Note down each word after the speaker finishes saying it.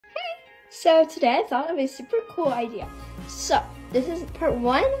So today I thought of a super cool idea. So this is part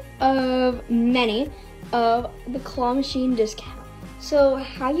one of many of the claw machine discount. So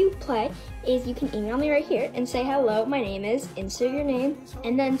how you play is you can email me right here and say, hello, my name is, insert your name,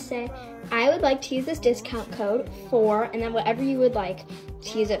 and then say, I would like to use this discount code for, and then whatever you would like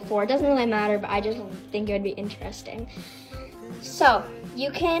to use it for. It doesn't really matter, but I just think it would be interesting. So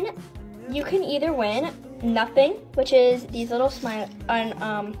you can either win nothing, which is these little smile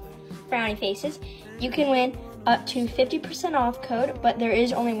frowny faces. You can win up to 50% off code, but there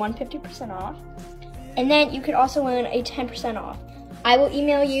is only one 50% off. And then you could also win a 10% off. I will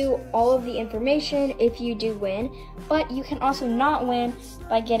email you all of the information if you do win, but you can also not win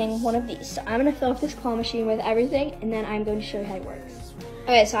by getting one of these. So I'm gonna fill up this claw machine with everything, and then I'm going to show you how it works.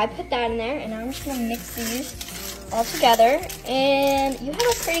 Okay, so I put that in there, and now I'm just gonna mix these all together, and you have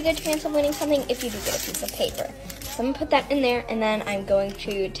a pretty good chance of winning something if you do get a piece of paper. So I'm gonna put that in there, and then I'm going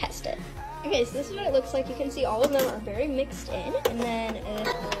to test it. Okay, so this is what it looks like. You can see all of them are very mixed in, and then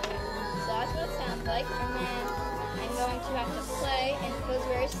so that's what it sounds like. And then I'm going to have to play, and it goes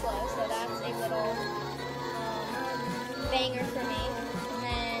very slow, so that's a little banger for me. And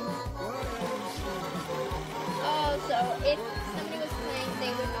then, so if somebody was playing,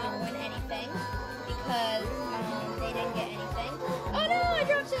 they would not win anything because they didn't get anything. Oh no, I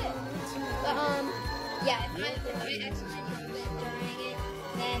dropped it! But yeah, if I accidentally drop it during it,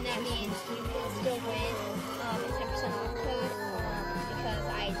 then that means you can still win a 10% off code because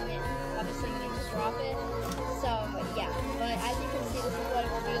I didn't obviously mean to drop it. So yeah, but as you can see, this is what it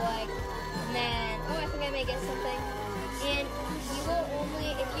will be like. And then, I think I may get something. And you will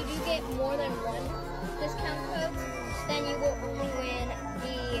only, if you do get more than one discount code, then you will only win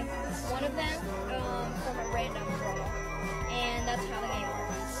one of them from a random draw. And that's how the game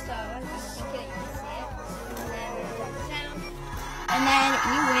works. So I think that you can see it. And then we'll drop it down. And then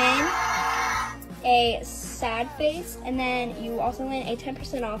you win a sad face, and then you also win a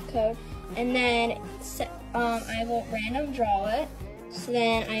 10% off code. And then I will random draw it. So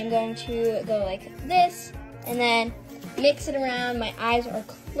then I'm going to go like this, and then mix it around. My eyes are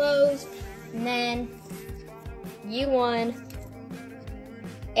closed, and then you won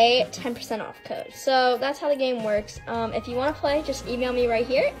a 10% off code. So that's how the game works. If you want to play, just email me right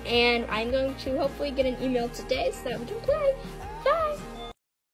here, and I'm going to hopefully get an email today so that we can play.